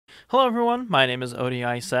Hello everyone, my name is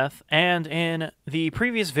ODI Seth, and in the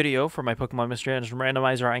previous video for my Pokemon Mystery Dungeon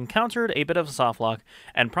Randomizer, I encountered a bit of a softlock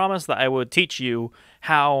and promised that I would teach you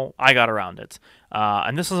how I got around it.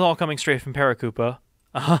 And this is all coming straight from Paracupa,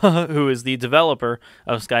 who is the developer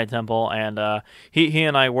of Sky Temple, and he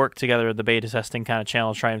and I worked together at the beta testing kind of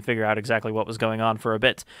channel to try and figure out exactly what was going on for a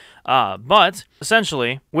bit. But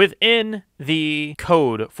essentially, within the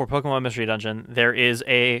code for Pokemon Mystery Dungeon, there is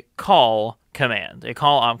a call command, a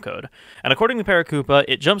call opcode. And according to Paracupa,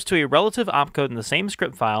 it jumps to a relative opcode in the same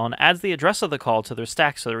script file and adds the address of the call to their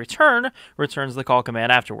stack, so the return returns the call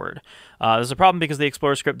command afterward. There's a problem because the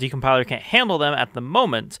Explorer script decompiler can't handle them at the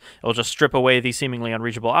moment. It will just strip away the seemingly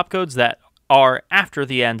unreachable opcodes that are after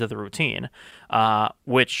the end of the routine,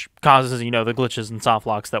 which causes, the glitches and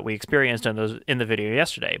softlocks that we experienced in the video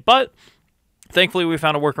yesterday. But thankfully, we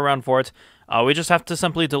found a workaround for it. We just have to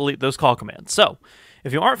simply delete those call commands. So,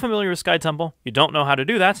 if you aren't familiar with Sky Temple, you don't know how to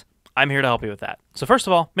do that, I'm here to help you with that. So first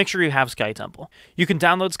of all, make sure you have Sky Temple. You can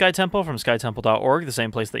download Sky Temple from skytemple.org, the same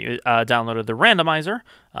place that you downloaded the randomizer.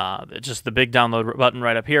 Just the big download button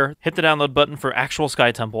right up here. Hit the download button for actual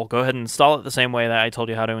Sky Temple. Go ahead and install it the same way that I told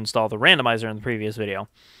you how to install the randomizer in the previous video.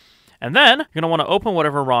 And then, you're going to want to open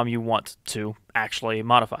whatever ROM you want to actually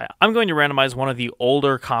modify. I'm going to randomize one of the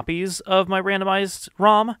older copies of my randomized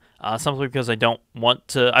ROM, simply because I don't want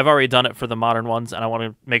to. I've already done it for the modern ones, and I want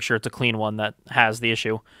to make sure it's a clean one that has the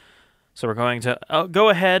issue. So we're going to go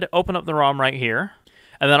ahead, open up the ROM right here,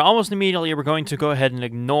 and then almost immediately we're going to go ahead and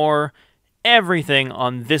ignore everything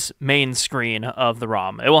on this main screen of the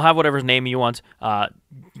ROM. It will have whatever name you want.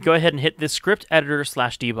 Go ahead and hit this script editor /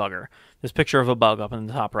 debugger, this picture of a bug up in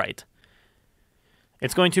the top right.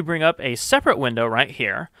 It's going to bring up a separate window right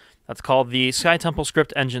here that's called the Sky Temple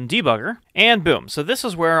Script Engine Debugger, and boom. So this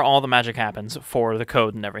is where all the magic happens for the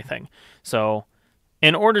code and everything. So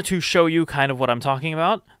in order to show you kind of what I'm talking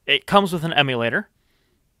about, it comes with an emulator.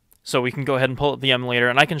 So we can go ahead and pull up the emulator,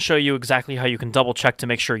 and I can show you exactly how you can double check to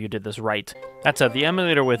make sure you did this right. That said, the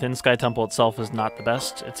emulator within Sky Temple itself is not the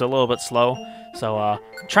best. It's a little bit slow, so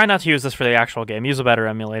try not to use this for the actual game. Use a better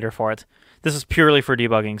emulator for it. This is purely for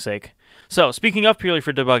debugging sake. So, speaking of purely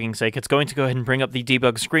for debugging sake, it's going to go ahead and bring up the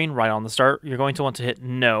debug screen right on the start. You're going to want to hit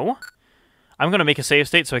no. I'm going to make a save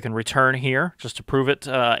state so I can return here, just to prove it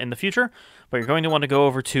in the future. But you're going to want to go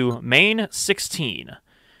over to main 16.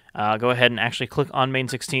 Go ahead and actually click on main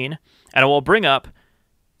 16, and it will bring up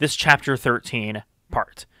this chapter 13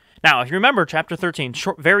 part. Now, if you remember, chapter 13,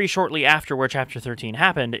 very shortly after where chapter 13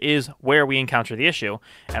 happened, is where we encounter the issue.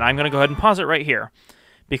 And I'm going to go ahead and pause it right here,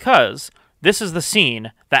 because this is the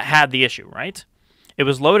scene that had the issue, right? It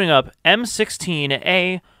was loading up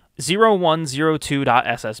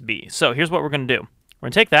M16A0102.SSB. So here's what we're going to do. We're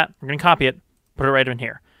going to take that, we're going to copy it, put it right in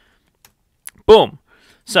here. Boom.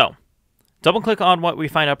 So, double-click on what we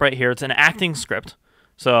find up right here. It's an acting script.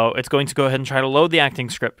 So it's going to go ahead and try to load the acting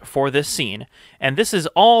script for this scene. And this is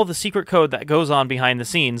all the secret code that goes on behind the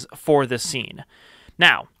scenes for this scene.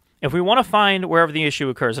 Now, if we want to find wherever the issue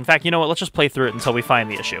occurs, in fact, you know what, let's just play through it until we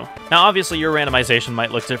find the issue. Now, obviously, your randomization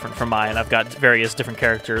might look different from mine. I've got various different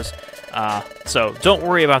characters, so don't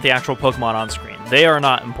worry about the actual Pokemon on screen. They are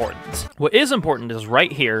not important. What is important is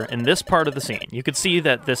right here in this part of the scene. You can see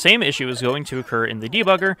that the same issue is going to occur in the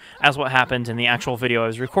debugger as what happened in the actual video I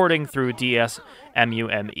was recording through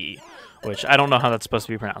DSMUME, which I don't know how that's supposed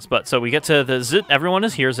to be pronounced. But so we get to the zit, everyone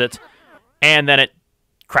hears it, and then it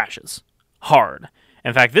crashes hard.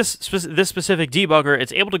 In fact, this specific debugger,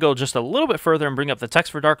 it's able to go just a little bit further and bring up the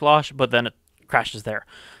text for Dark Losh, but then it crashes there.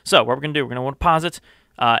 So what we're going to do, we're going to want to pause it,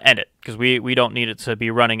 end it, because we don't need it to be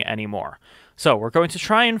running anymore. So we're going to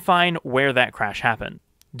try and find where that crash happened.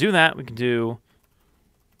 Do that, we can do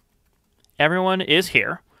everyone is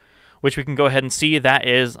here, which we can go ahead and see that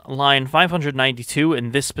is line 592 in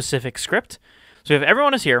this specific script. So we have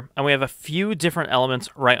everyone is here, and we have a few different elements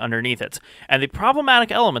right underneath it. And the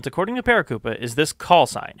problematic element, according to Paracupa, is this call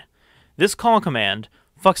sign. This call command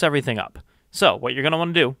fucks everything up. So what you're going to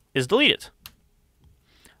want to do is delete it.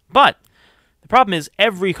 But the problem is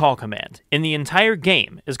every call command in the entire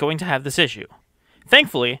game is going to have this issue.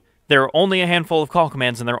 Thankfully, there are only a handful of call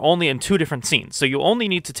commands, and they're only in 2 different scenes. So you only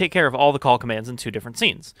need to take care of all the call commands in 2 different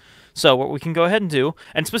scenes. So what we can go ahead and do,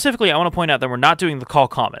 and specifically I want to point out that we're not doing the call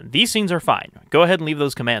common. These scenes are fine. Go ahead and leave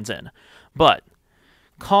those commands in. But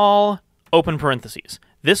call open parentheses.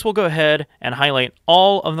 This will go ahead and highlight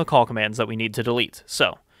all of the call commands that we need to delete.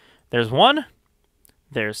 So there's 1,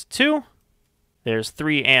 there's 2, there's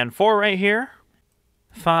 3 and 4 right here,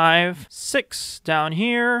 5, 6 down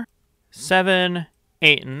here, 7,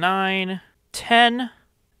 8 and 9, 10,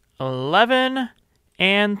 11,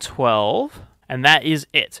 and 12. and that is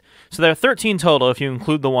it. So there are 13 total if you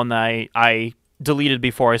include the one that I deleted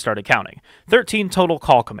before I started counting. 13 total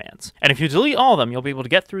call commands. And if you delete all of them, you'll be able to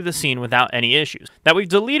get through the scene without any issues. Now we've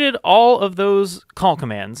deleted all of those call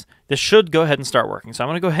commands. This should go ahead and start working. So I'm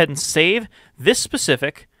going to go ahead and save this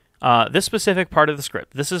specific part of the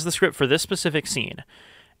script. This is the script for this specific scene.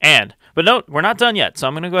 But no, we're not done yet. So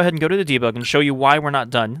I'm going to go ahead and go to the debug and show you why we're not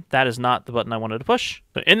done. That is not the button I wanted to push.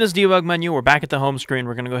 So in this debug menu, we're back at the home screen.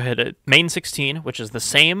 We're going to go ahead at main 16, which is the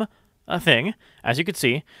same thing, as you can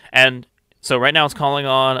see. And so right now it's calling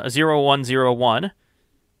on a 0101,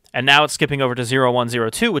 and now it's skipping over to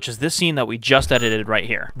 0102, which is this scene that we just edited right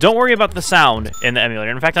here. Don't worry about the sound in the emulator.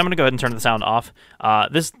 In fact, I'm going to go ahead and turn the sound off.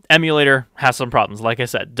 This emulator has some problems. Like I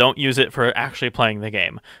said, don't use it for actually playing the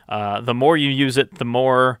game. The more you use it, the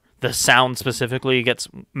more the sound specifically gets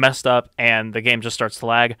messed up and the game just starts to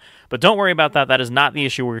lag. But don't worry about that. That is not the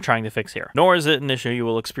issue we're trying to fix here. Nor is it an issue you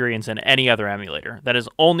will experience in any other emulator. That is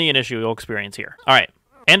only an issue you'll experience here. All right.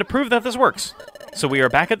 And to prove that this works, so we are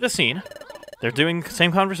back at the scene. They're doing the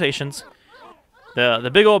same conversations.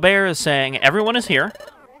 The big old bear is saying, everyone is here.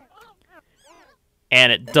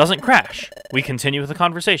 And it doesn't crash. We continue with the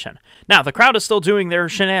conversation. Now, the crowd is still doing their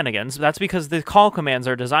shenanigans. That's because the call commands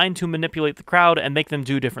are designed to manipulate the crowd and make them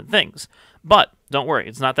do different things. But don't worry,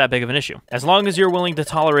 it's not that big of an issue. As long as you're willing to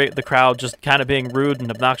tolerate the crowd just kind of being rude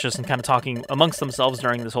and obnoxious and kind of talking amongst themselves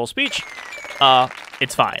during this whole speech,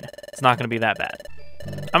 it's fine. It's not going to be that bad.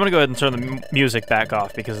 I'm going to go ahead and turn the music back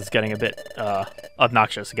off because it's getting a bit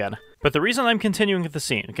obnoxious again. But the reason I'm continuing with the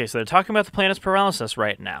scene, okay, so they're talking about the planet's paralysis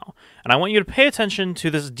right now, and I want you to pay attention to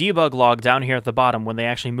this debug log down here at the bottom when they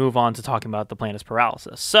actually move on to talking about the planet's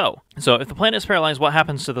paralysis. So if the planet is paralyzed, what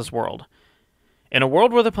happens to this world? In a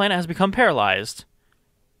world where the planet has become paralyzed,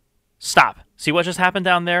 stop. See what just happened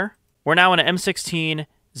down there? We're now in M16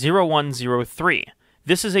 0103.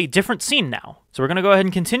 This is a different scene now. So we're going to go ahead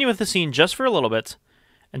and continue with the scene just for a little bit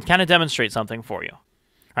and kind of demonstrate something for you. All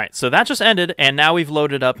right, so that just ended, and now we've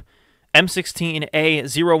loaded up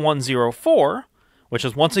M16A0104, which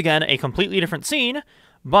is once again a completely different scene,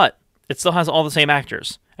 but it still has all the same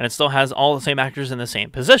actors, and it still has all the same actors in the same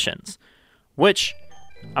positions, which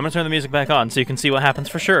I'm going to turn the music back on so you can see what happens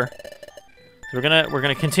for sure. So we're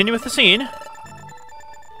gonna continue with the scene,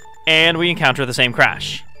 and we encounter the same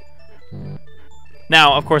crash.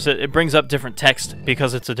 Now, of course, it brings up different text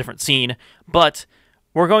because it's a different scene, but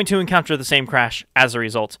we're going to encounter the same crash as a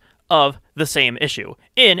result of the same issue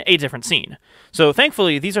in a different scene. So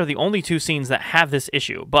thankfully, these are the only two scenes that have this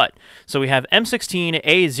issue. But so we have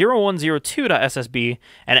M16A0102.SSB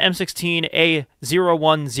and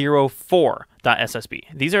M16A0104.SSB.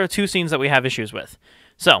 These are two scenes that we have issues with.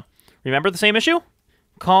 So remember the same issue?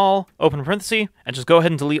 Call, open parenthesis, and just go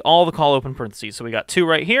ahead and delete all the call open parentheses. So we got 2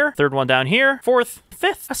 right here, third one down here, 4th,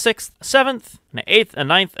 5th, a 6th, a 7th, an 8th, a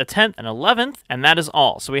 9th, a 10th, an 11th, and that is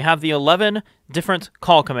all. So we have the 11 different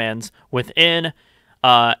call commands within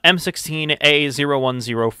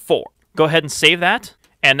M16A0104. Go ahead and save that,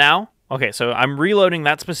 and now, okay, so I'm reloading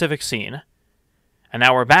that specific scene, and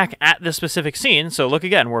now we're back at this specific scene. So look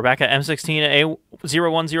again, we're back at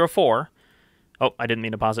M16A0104. Oh, I didn't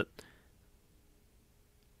mean to pause it.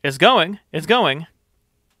 It's going, and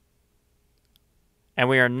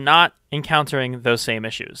we are not encountering those same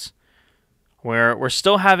issues. We're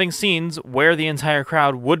still having scenes where the entire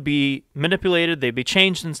crowd would be manipulated, they'd be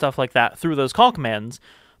changed and stuff like that through those call commands,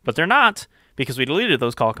 but they're not because we deleted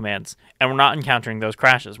those call commands, and we're not encountering those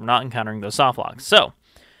crashes, we're not encountering those softlocks. So,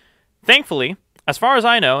 thankfully, as far as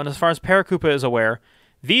I know, and as far as Paracupa is aware,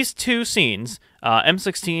 these two scenes,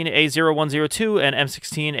 M16A0102 and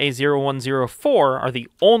M16A0104, are the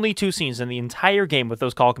only two scenes in the entire game with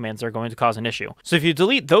those call commands that are going to cause an issue. So if you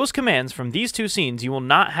delete those commands from these two scenes, you will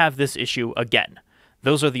not have this issue again.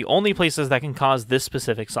 Those are the only places that can cause this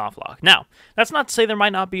specific softlock. Now, that's not to say there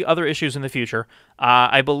might not be other issues in the future.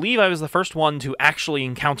 I believe I was the first one to actually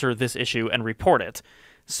encounter this issue and report it.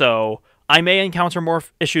 So I may encounter more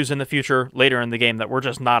issues in the future later in the game that we're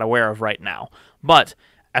just not aware of right now. But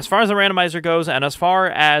as far as the randomizer goes, and as far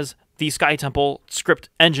as the Sky Temple script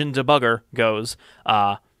engine debugger goes,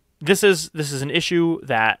 this is an issue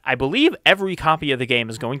that I believe every copy of the game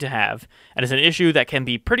is going to have, and it's an issue that can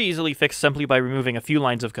be pretty easily fixed simply by removing a few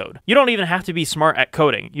lines of code. You don't even have to be smart at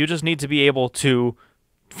coding. You just need to be able to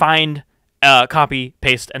find, copy,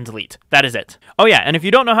 paste, and delete. That is it. Oh yeah, and if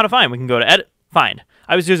you don't know how to find, we can go to Edit, Find.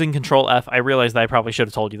 I was using Control F. I realized that I probably should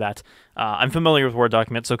have told you that. I'm familiar with Word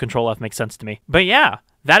documents, so Control F makes sense to me. But yeah,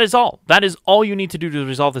 that is all. That is all you need to do to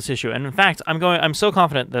resolve this issue. And in fact, I'm so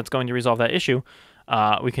confident that it's going to resolve that issue.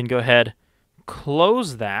 We can go ahead,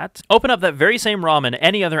 close that, open up that very same ROM in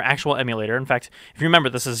any other actual emulator. In fact, if you remember,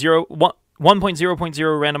 this is 1.0.0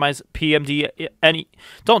 randomize PMD any.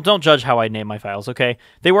 Don't judge how I name my files, okay?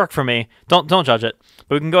 They work for me. Don't judge it.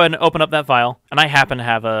 But we can go ahead and open up that file, and I happen to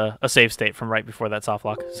have a save state from right before that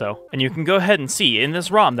softlock. So, and you can go ahead and see in this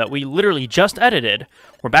ROM that we literally just edited.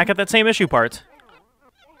 We're back at that same issue part.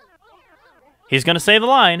 He's going to say the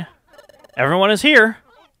line, everyone is here,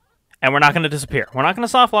 and we're not going to disappear. We're not going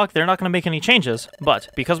to softlock, they're not going to make any changes, but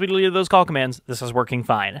because we deleted those call commands, this is working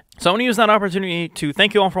fine. So I want to use that opportunity to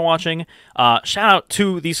thank you all for watching. Shout out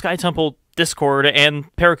to the Sky Temple Discord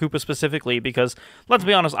and Paracupa specifically, because let's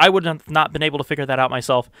be honest, I would have not been able to figure that out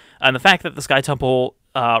myself. And the fact that the Sky Temple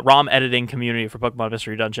ROM editing community for Pokemon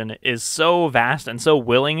Mystery Dungeon is so vast and so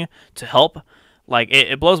willing to help, like,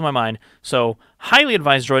 it blows my mind. So highly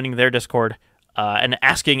advise joining their Discord. And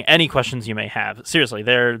asking any questions you may have. Seriously,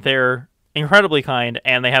 they're incredibly kind,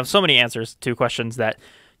 and they have so many answers to questions that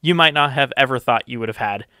you might not have ever thought you would have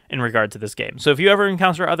had in regard to this game. So if you ever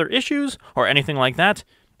encounter other issues or anything like that,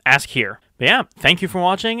 ask here. But yeah, thank you for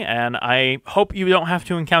watching, and I hope you don't have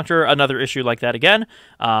to encounter another issue like that again.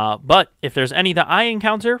 But if there's any that I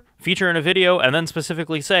encounter, feature in a video, and then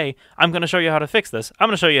specifically say, I'm going to show you how to fix this. I'm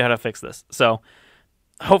going to show you how to fix this. So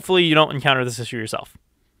hopefully you don't encounter this issue yourself.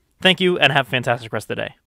 Thank you, and have a fantastic rest of the day.